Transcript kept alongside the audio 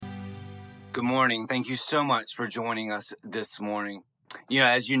Good morning. Thank you so much for joining us this morning.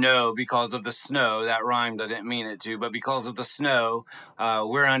 As you know, because of the snow, that rhymed, I didn't mean it to, but because of the snow,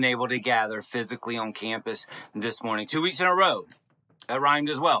 we're unable to gather physically on campus this morning. 2 weeks in a row. That rhymed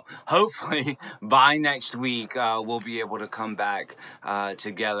as well. Hopefully, by next week, we'll be able to come back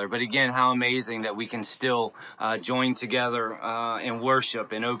together. But again, how amazing that we can still join together and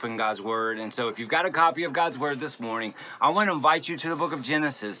worship and open God's Word. And so if you've got a copy of God's Word this morning, I want to invite you to the book of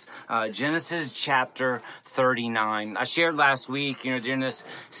Genesis, Genesis chapter 39. I shared last week, during this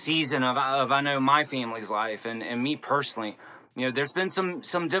season of I know, my family's life and me personally, there's been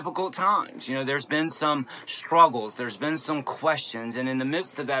some difficult times. There's been some struggles. There's been some questions. And in the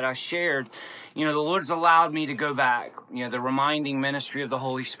midst of that, I shared, the Lord's allowed me to go back, the reminding ministry of the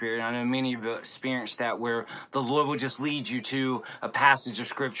Holy Spirit. I know many of you have experienced that, where the Lord will just lead you to a passage of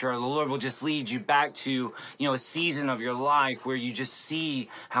Scripture, or the Lord will just lead you back to, a season of your life where you just see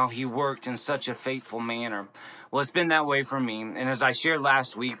how He worked in such a faithful manner. Well, it's been that way for me. And as I shared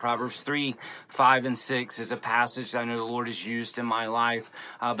last week, Proverbs 3, 5, and 6 is a passage that I know the Lord has used in my life.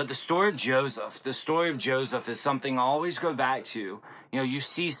 But the story of Joseph is something I always go back to. You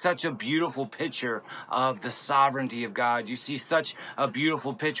see such a beautiful picture of the sovereignty of God. You see such a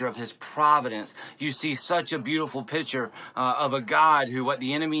beautiful picture of His providence. You see such a beautiful picture of a God who, what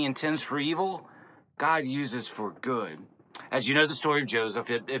the enemy intends for evil, God uses for good. As you know the story of Joseph,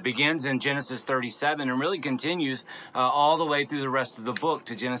 it begins in Genesis 37 and really continues all the way through the rest of the book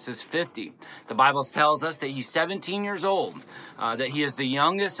to Genesis 50. The Bible tells us that he's 17 years old, that he is the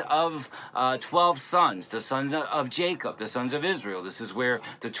youngest of 12 sons, the sons of Jacob, the sons of Israel. This is where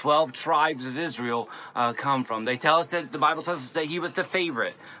the 12 tribes of Israel come from. The Bible tells us that he was the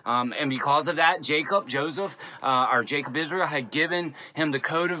favorite. And because of that, Jacob Israel had given him the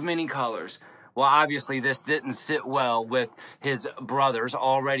coat of many colors. Well, obviously, this didn't sit well with his brothers,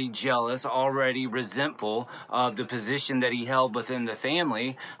 already jealous, already resentful of the position that he held within the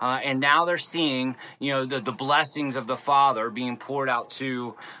family. And now they're seeing, the blessings of the father being poured out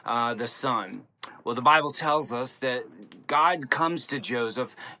to the son. Well, the Bible tells us that God comes to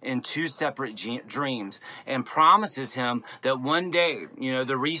Joseph in two separate dreams and promises him that one day,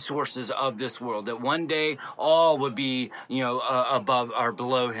 the resources of this world, that one day all would be, above or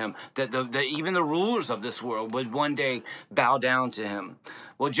below him, that even the rulers of this world would one day bow down to him.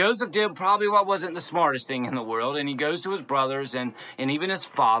 Well, Joseph did probably what wasn't the smartest thing in the world, and he goes to his brothers and even his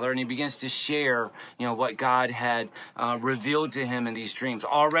father, and he begins to share, what God had revealed to him in these dreams.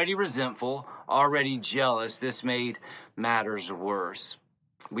 Already resentful, already jealous, this made matters worse.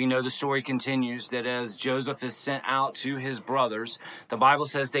 We know the story continues that as Joseph is sent out to his brothers, the Bible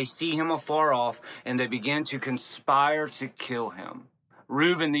says they see him afar off and they begin to conspire to kill him.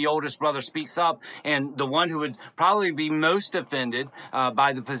 Reuben, the oldest brother, speaks up, and the one who would probably be most offended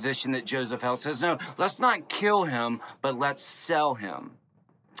by the position that Joseph held says, no, let's not kill him, but let's sell him.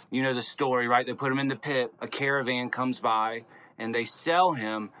 You know the story, right? They put him in the pit, a caravan comes by, and they sell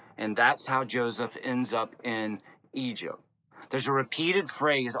him, and that's how Joseph ends up in Egypt. There's a repeated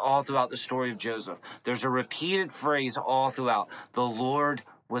phrase all throughout the story of Joseph. There's a repeated phrase all throughout. The Lord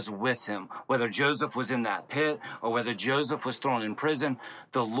was with him. Whether Joseph was in that pit or whether Joseph was thrown in prison,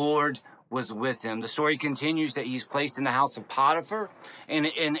 the Lord was with him. The story continues that he's placed in the house of Potiphar, and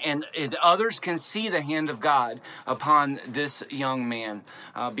others can see the hand of God upon this young man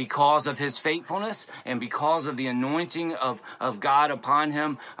because of his faithfulness and because of the anointing of God upon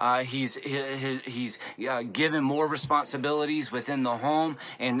him. He's given more responsibilities within the home,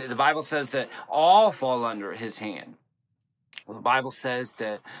 and the Bible says that all fall under his hand. Well, the Bible says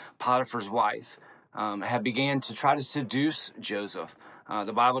that Potiphar's wife had began to try to seduce Joseph.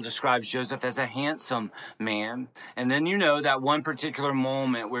 The Bible describes Joseph as a handsome man. And then that one particular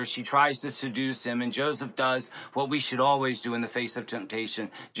moment where she tries to seduce him, and Joseph does what we should always do in the face of temptation.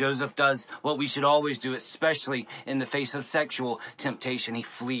 Joseph does what we should always do, especially in the face of sexual temptation. He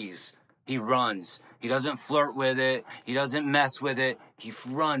flees. He runs. He doesn't flirt with it. He doesn't mess with it. He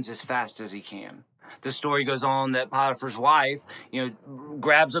runs as fast as he can. The story goes on that Potiphar's wife,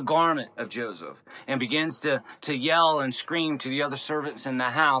 grabs a garment of Joseph and begins to yell and scream to the other servants in the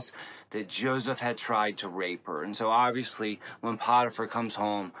house that Joseph had tried to rape her. And so obviously when Potiphar comes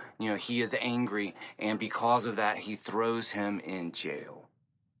home, he is angry, and because of that, he throws him in jail.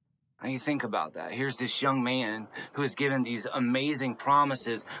 Now you think about that. Here's this young man who is given these amazing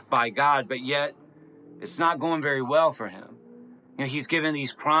promises by God, but yet it's not going very well for him. He's given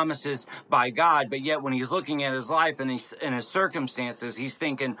these promises by God, but yet when he's looking at his life and his circumstances, he's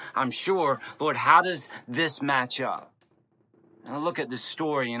thinking, I'm sure, Lord, how does this match up? And I look at this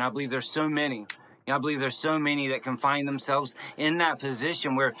story, and I believe there's so many, I believe there's so many that can find themselves in that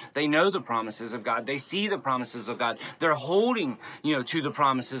position where they know the promises of God. They see the promises of God. They're holding, to the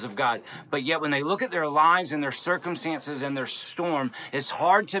promises of God. But yet when they look at their lives and their circumstances and their storm, it's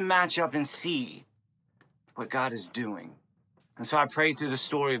hard to match up and see what God is doing. And so I pray through the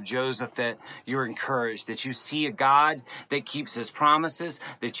story of Joseph that you're encouraged, that you see a God that keeps his promises,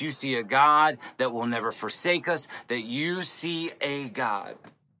 that you see a God that will never forsake us, that you see a God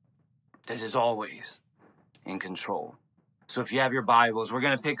that is always in control. So if you have your Bibles, we're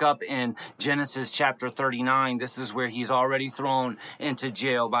going to pick up in Genesis chapter 39. This is where he's already thrown into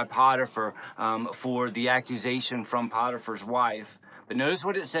jail by Potiphar for the accusation from Potiphar's wife. But notice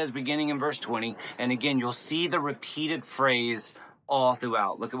what it says beginning in verse 20. And again, you'll see the repeated phrase all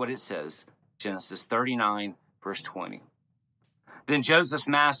throughout. Look at what it says. Genesis 39, verse 20. Then Joseph's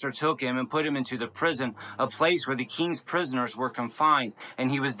master took him and put him into the prison, a place where the king's prisoners were confined. And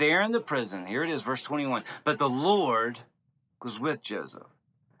he was there in the prison. Here it is, verse 21. But the Lord was with Joseph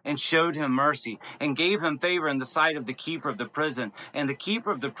and showed him mercy and gave him favor in the sight of the keeper of the prison. And the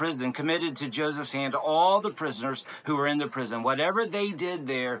keeper of the prison committed to Joseph's hand all the prisoners who were in the prison. Whatever they did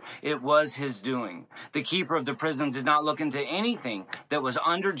there, it was his doing. The keeper of the prison did not look into anything that was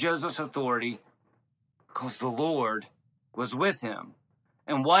under Joseph's authority because the Lord was with him.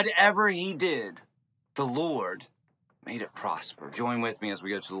 And whatever he did, the Lord made it prosper. Join with me as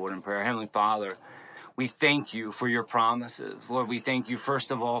we go to the Lord in prayer. Heavenly Father, we thank you for your promises. Lord, we thank you first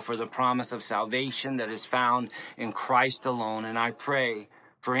of all for the promise of salvation that is found in Christ alone. And I pray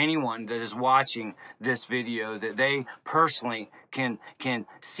for anyone that is watching this video that they personally can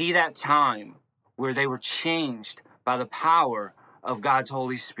see that time where they were changed by the power of God's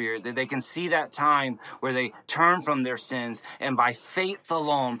Holy Spirit, that they can see that time where they turn from their sins and by faith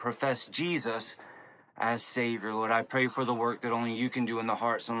alone profess Jesus as Savior. Lord, I pray for the work that only you can do in the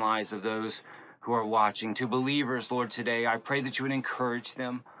hearts and lives of those who are watching. To believers, Lord, today, I pray that you would encourage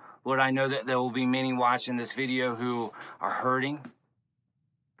them. Lord, I know that there will be many watching this video who are hurting,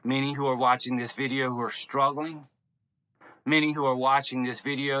 many who are watching this video who are struggling, many who are watching this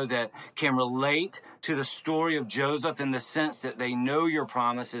video that can relate to the story of Joseph in the sense that they know your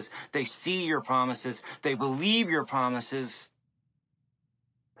promises, they see your promises, they believe your promises,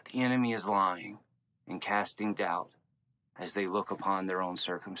 but the enemy is lying and casting doubt as they look upon their own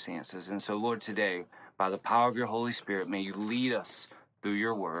circumstances. And so, Lord, today, by the power of your Holy Spirit, may you lead us through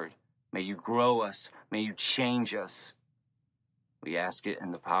your word. May you grow us. May you change us. We ask it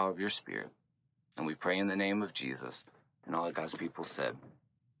in the power of your Spirit. And we pray in the name of Jesus. And all of God's people said,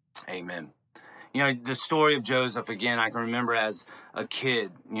 amen. The story of Joseph, again, I can remember as a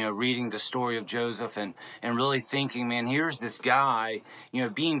kid, reading the story of Joseph and really thinking, man, here's this guy,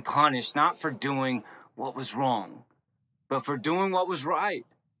 being punished, not for doing what was wrong, but for doing what was right.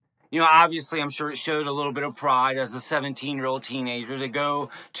 Obviously, I'm sure it showed a little bit of pride as a 17-year-old teenager to go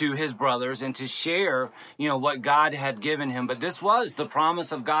to his brothers and to share, what God had given him. But this was the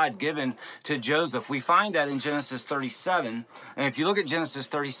promise of God given to Joseph. We find that in Genesis 37. And if you look at Genesis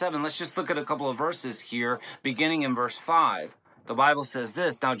 37, let's just look at a couple of verses here, beginning in verse 5. The Bible says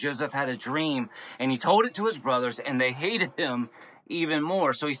this: Now Joseph had a dream, and he told it to his brothers, and they hated him even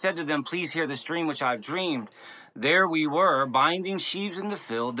more. So he said to them, please hear this dream which I've dreamed. There we were, binding sheaves in the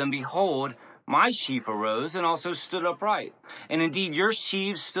field, and behold, my sheaf arose and also stood upright. And indeed, your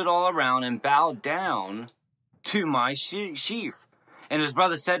sheaves stood all around and bowed down to my sheaf. And his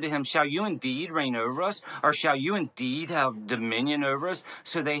brother said to him, shall you indeed reign over us, or shall you indeed have dominion over us?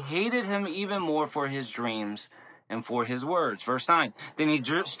 So they hated him even more for his dreams and for his words. Verse 9, Then he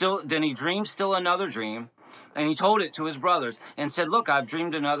dreamed still another dream, and he told it to his brothers and said, look, I've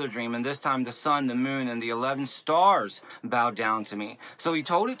dreamed another dream, and this time the sun, the moon, and the 11 stars bowed down to me. So he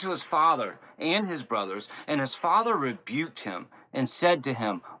told it to his father and his brothers, and his father rebuked him and said to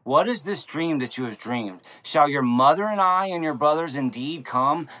him, what is this dream that you have dreamed? Shall your mother and I and your brothers indeed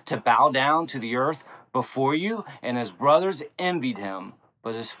come to bow down to the earth before you? And his brothers envied him,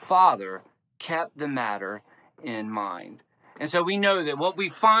 but his father kept the matter in mind. And so we know that what we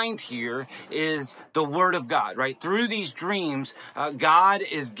find here is the word of God, right? Through these dreams, God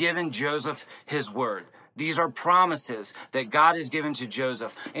is giving Joseph his word. These are promises that God has given to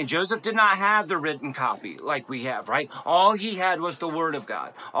Joseph. And Joseph did not have the written copy like we have, right? All he had was the word of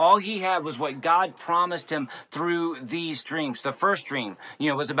God. All he had was what God promised him through these dreams. The first dream,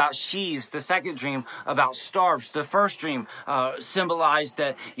 was about sheaves. The second dream about stars. The first dream symbolized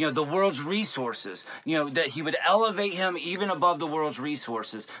that, the world's resources, that he would elevate him even above the world's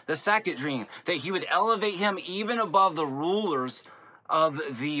resources. The second dream, that he would elevate him even above the rulers of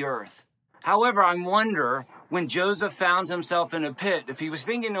the earth. However, I wonder when Joseph found himself in a pit, if he was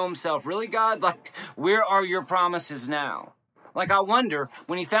thinking to himself, really, God, like, where are your promises now? Like, I wonder,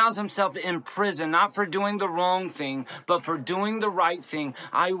 when he found himself in prison, not for doing the wrong thing, but for doing the right thing,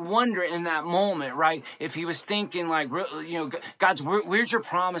 I wonder in that moment, right, if he was thinking like, God's, where's your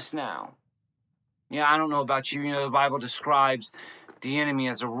promise now? Yeah, I don't know about you. The Bible describes the enemy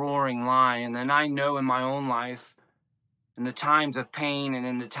as a roaring lion. And I know in my own life, in the times of pain and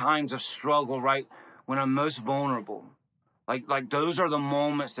in the times of struggle, right, when I'm most vulnerable, like those are the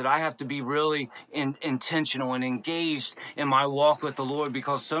moments that I have to be really intentional and engaged in my walk with the Lord,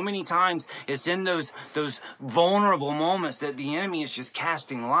 because so many times it's in those vulnerable moments that the enemy is just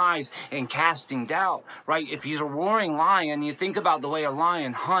casting lies and casting doubt, right? If he's a roaring lion, you think about the way a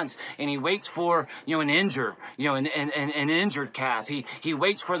lion hunts, and he waits for, an injured calf. He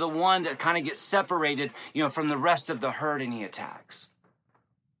waits for the one that kind of gets separated, from the rest of the herd, and he attacks.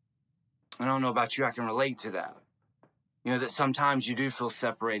 I don't know about you, I can relate to that. That sometimes you do feel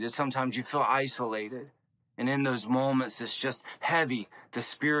separated. Sometimes you feel isolated. And in those moments, it's just heavy, the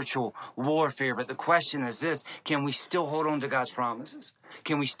spiritual warfare. But the question is this: can we still hold on to God's promises?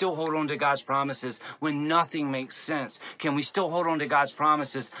 Can we still hold on to God's promises when nothing makes sense? Can we still hold on to God's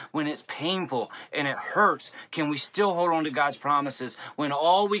promises when it's painful and it hurts? Can we still hold on to God's promises when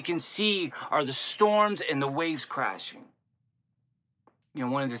all we can see are the storms and the waves crashing?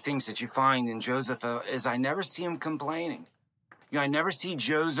 One of the things that you find in Joseph is I never see him complaining. I never see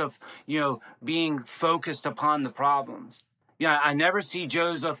Joseph, being focused upon the problems. I never see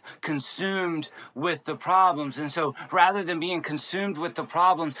Joseph consumed with the problems. And so rather than being consumed with the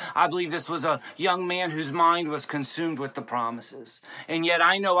problems, I believe this was a young man whose mind was consumed with the promises. And yet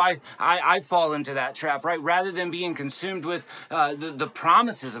I know I fall into that trap, right? Rather than being consumed with the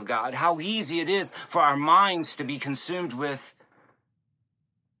promises of God, how easy it is for our minds to be consumed with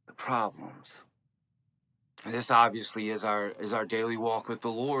problems. This obviously is our daily walk with the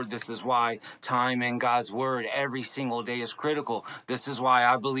Lord. This is why time in God's word every single day is critical. This is why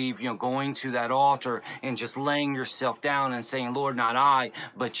I believe, going to that altar and just laying yourself down and saying, Lord, not I,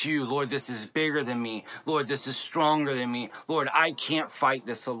 but you. Lord, this is bigger than me. Lord, this is stronger than me. Lord, I can't fight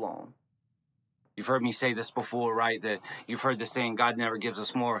this alone. You've heard me say this before, right? That you've heard the saying, God never gives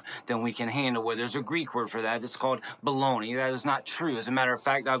us more than we can handle. Well, there's a Greek word for that. It's called baloney. That is not true. As a matter of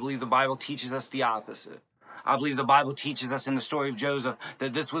fact, I believe the Bible teaches us the opposite. I believe the Bible teaches us in the story of Joseph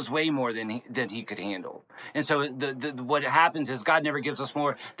that this was way more than he could handle. And so what happens is God never gives us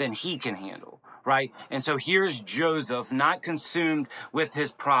more than he can handle, right? And so here's Joseph, not consumed with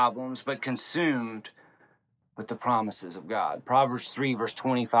his problems, but consumed with the promises of God. Proverbs 3 verse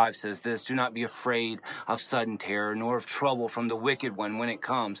 25 says this: do not be afraid of sudden terror, nor of trouble from the wicked one when it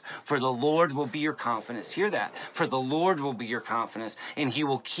comes. For the Lord will be your confidence. Hear that. For the Lord will be your confidence, and he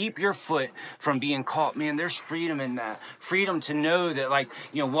will keep your foot from being caught. Man, there's freedom in that. Freedom to know that,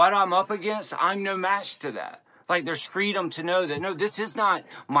 what I'm up against, I'm no match to that. There's freedom to know that, no, this is not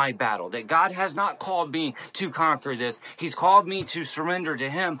my battle, that God has not called me to conquer this. He's called me to surrender to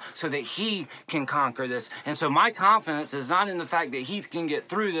him so that he can conquer this. And so my confidence is not in the fact that he can get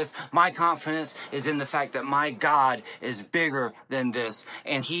through this. My confidence is in the fact that my God is bigger than this.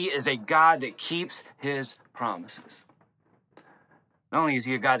 And he is a God that keeps his promises. Not only is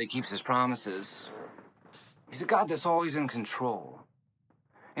he a God that keeps his promises, he's a God that's always in control.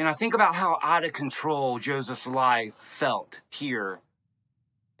 And I think about how out of control Joseph's life felt here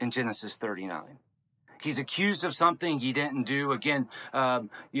in Genesis 39. He's accused of something he didn't do. Again,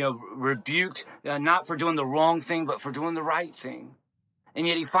 rebuked, not for doing the wrong thing, but for doing the right thing. And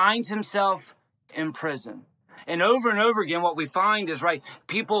yet he finds himself in prison. And over again, what we find is, right,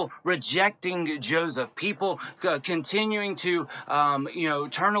 people rejecting Joseph, people continuing to,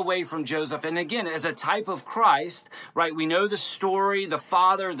 turn away from Joseph. And again, as a type of Christ, right, we know the story, the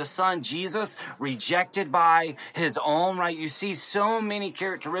Father, the Son, Jesus, rejected by his own, right? You see so many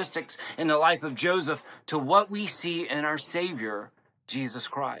characteristics in the life of Joseph to what we see in our Savior, Jesus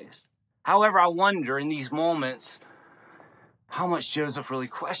Christ. However, I wonder in these moments how much Joseph really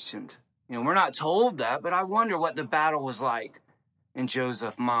questioned. We're not told that, but I wonder what the battle was like in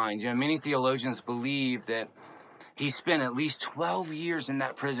Joseph's mind. Many theologians believe that he spent at least 12 years in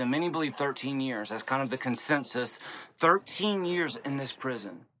that prison. Many believe 13 years. That's kind of the consensus. 13 years in this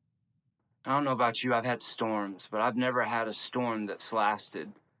prison. I don't know about you. I've had storms, but I've never had a storm that's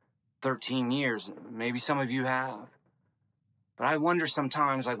lasted 13 years. Maybe some of you have. But I wonder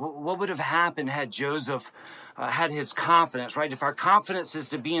sometimes, what would have happened had Joseph had his confidence, right? If our confidence is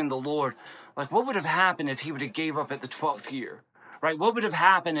to be in the Lord, what would have happened if he would have gave up at the 12th year, right? What would have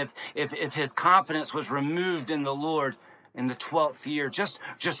happened if his confidence was removed in the Lord in the 12th year, just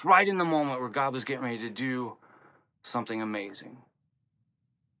right in the moment where God was getting ready to do something amazing.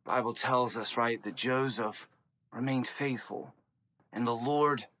 The Bible tells us, right, that Joseph remained faithful and the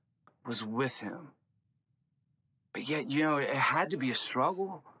Lord was with him. But yet, it had to be a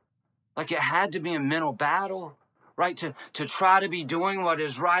struggle. Like it had to be a mental battle, right? To try to be doing what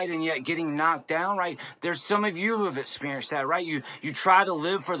is right and yet getting knocked down, right? There's some of you who have experienced that, right? You try to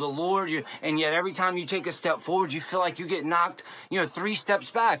live for the Lord, and yet every time you take a step forward, you feel like you get knocked, 3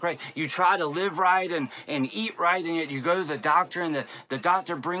 steps back, right? You try to live right and eat right, and yet you go to the doctor and the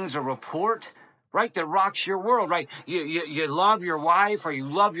doctor brings a report, right, that rocks your world, right? You love your wife or you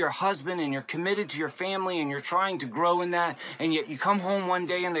love your husband and you're committed to your family and you're trying to grow in that, and yet you come home one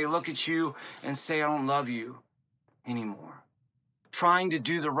day and they look at you and say, I don't love you anymore. Trying to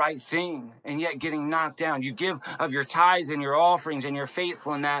do the right thing and yet getting knocked down. You give of your tithes and your offerings and you're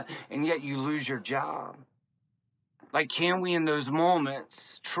faithful in that, and yet you lose your job. Like, can we in those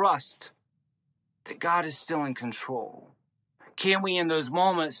moments trust that God is still in control? Can we in those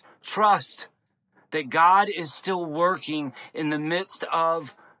moments trust that God is still working in the midst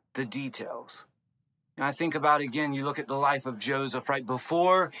of the details? And I think about, again, you look at the life of Joseph, right?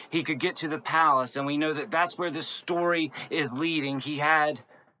 Before he could get to the palace, and we know that that's where this story is leading, he had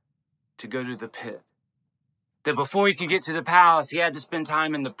to go to the pit. That before he could get to the palace, he had to spend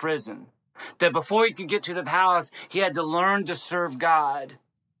time in the prison. That before he could get to the palace, he had to learn to serve God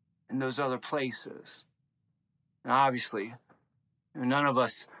in those other places. Now, obviously, none of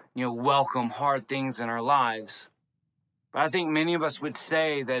us welcome hard things in our lives. But I think many of us would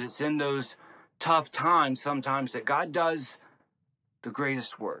say that it's in those tough times sometimes that God does the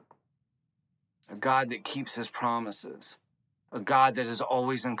greatest work. A God that keeps his promises. A God that is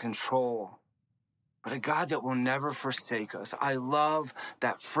always in control. But a God that will never forsake us. I love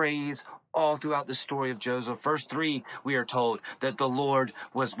that phrase all throughout the story of Joseph. Verse 3, we are told that the Lord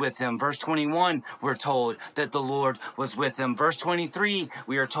was with him. Verse 21, we're told that the Lord was with him. Verse 23,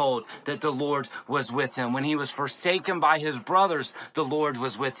 we are told that the Lord was with him. When he was forsaken by his brothers, the Lord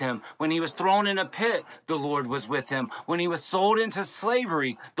was with him. When he was thrown in a pit, the Lord was with him. When he was sold into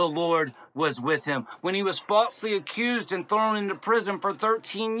slavery, the Lord was with him. When he was falsely accused and thrown into prison for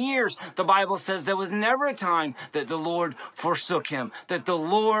 13 years, the Bible says there was never a time that the Lord forsook him, that the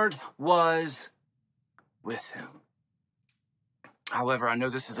Lord was with him. However, I know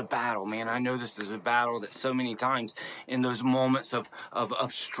this is a battle, man. I know this is a battle that so many times in those moments of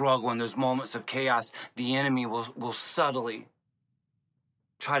struggle, in those moments of chaos, the enemy will subtly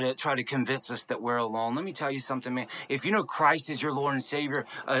try to convince us that we're alone. Let me tell you something, man. If you know Christ is your Lord and Savior,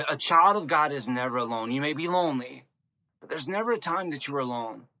 a child of God is never alone. You may be lonely, but there's never a time that you're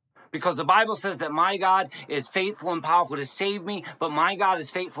alone. Because the Bible says that my God is faithful and powerful to save me, but my God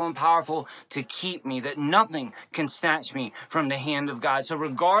is faithful and powerful to keep me, that nothing can snatch me from the hand of God. So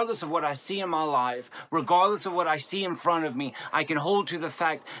regardless of what I see in my life, regardless of what I see in front of me, I can hold to the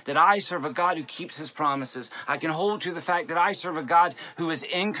fact that I serve a God who keeps his promises. I can hold to the fact that I serve a God who is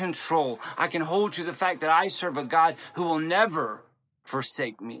in control. I can hold to the fact that I serve a God who will never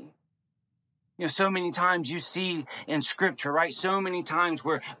forsake me. So many times you see in Scripture, right? So many times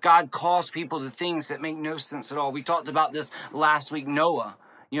where God calls people to things that make no sense at all. We talked about this last week, Noah,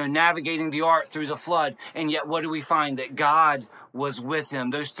 navigating the ark through the flood. And yet what do we find? That God was with him.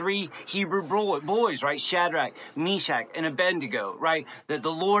 Those 3 Hebrew boys, right? Shadrach, Meshach, and Abednego, right? That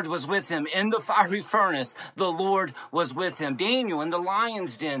the Lord was with him in the fiery furnace. The Lord was with him. Daniel in the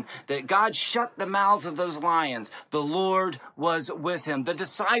lion's den, that God shut the mouths of those lions. The Lord was with him. The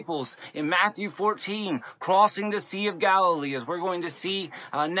disciples in Matthew 14, crossing the Sea of Galilee, as we're going to see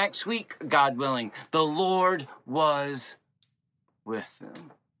next week, God willing. The Lord was with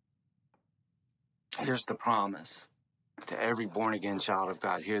them. Here's the promise to every born-again child of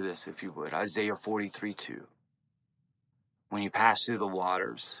God. Hear this, if you would. Isaiah 43:2. When you pass through the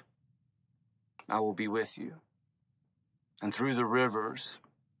waters, I will be with you. And through the rivers,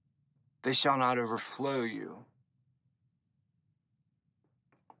 they shall not overflow you.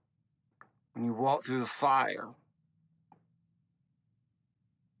 When you walk through the fire,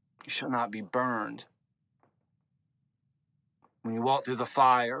 you shall not be burned. When you walk through the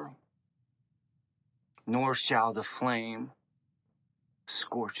fire, nor shall the flame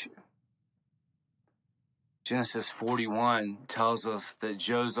scorch you. Genesis 41 tells us that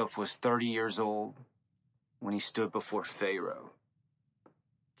Joseph was 30 years old when he stood before Pharaoh.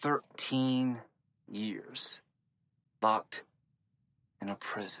 13 years locked in a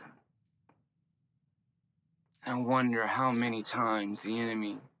prison. I wonder how many times the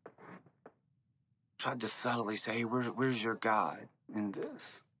enemy tried to subtly say, hey, where's your God in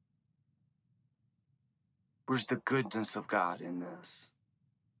this? Where's the goodness of God in this?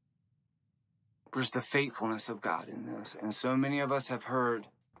 There's the faithfulness of God in this. And so many of us have heard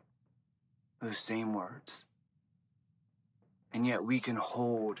those same words. And yet we can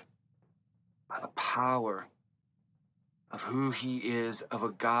hold by the power of who he is, of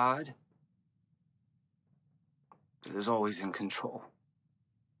a God that is always in control,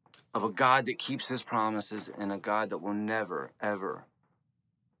 of a God that keeps his promises, and a God that will never, ever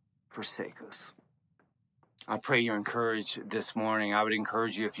forsake us. I pray you're encouraged this morning. I would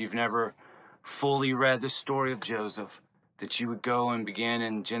encourage you, if you've never fully read the story of Joseph, that you would go and begin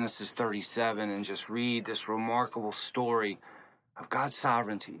in Genesis 37 and just read this remarkable story of God's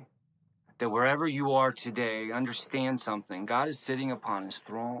sovereignty. That wherever you are today, understand something. God is sitting upon his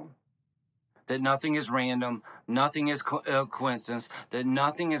throne. That nothing is random, nothing is coincidence, that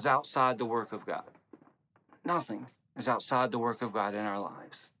nothing is outside the work of God. Nothing is outside the work of God in our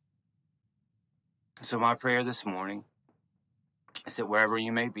lives. So my prayer this morning is that wherever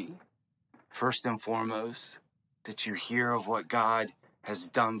you may be, first and foremost, that you hear of what God has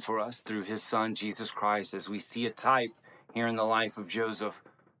done for us through his son, Jesus Christ, as we see a type here in the life of Joseph.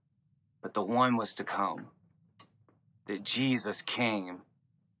 But the one was to come, that Jesus came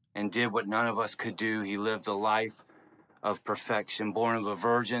and did what none of us could do. He lived a life of perfection, born of a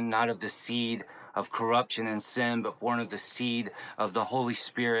virgin, not of the seed of corruption and sin, but born of the seed of the Holy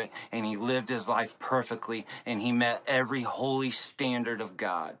Spirit. And he lived his life perfectly, and he met every holy standard of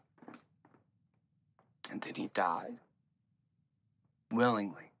God. And then he died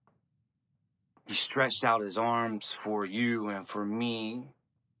willingly. He stretched out his arms for you and for me,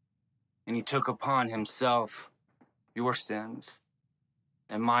 and he took upon himself your sins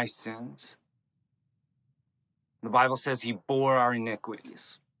and my sins. The Bible says he bore our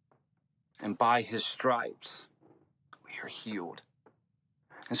iniquities, and by his stripes we are healed.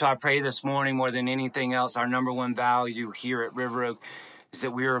 And so I pray this morning, more than anything else, our number one value here at River Oak is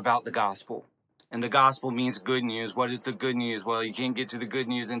that we are about the gospel. And the gospel means good news. What is the good news? Well, you can't get to the good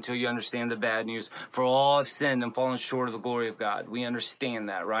news until you understand the bad news. For all have sinned and fallen short of the glory of God. We understand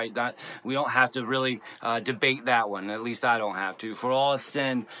that, right? We don't have to really debate that one. At least I don't have to. For all have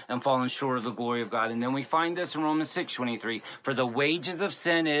sinned and fallen short of the glory of God. And then we find this in Romans 6:23. For the wages of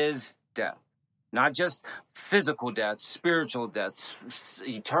sin is death. Not just physical death, spiritual death,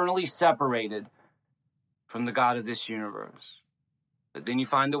 eternally separated from the God of this universe. But then you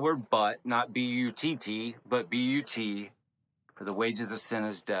find the word but, not B-U-T-T, but B-U-T, for the wages of sin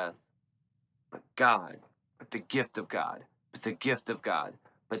is death. But God, but the gift of God, but the gift of God,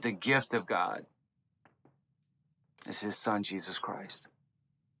 but the gift of God is his son, Jesus Christ,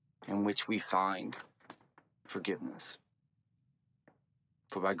 in which we find forgiveness.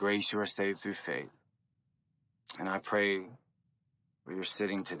 For by grace you are saved through faith. And I pray where you're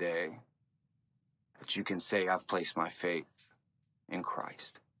sitting today that you can say, I've placed my faith in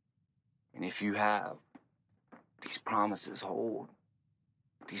Christ. And if you have, these promises hold.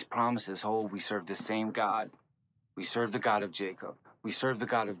 These promises hold. We serve the same God. We serve the God of Jacob. We serve the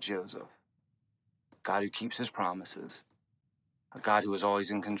God of Joseph. God who keeps his promises. A God who is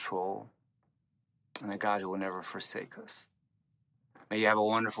always in control. And a God who will never forsake us. May you have a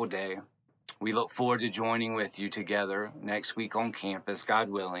wonderful day. We look forward to joining with you together next week on campus, God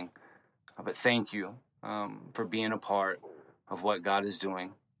willing. But thank you for being a part of what God is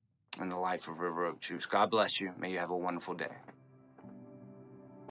doing in the life of River Oak Church. God bless you. May you have a wonderful day.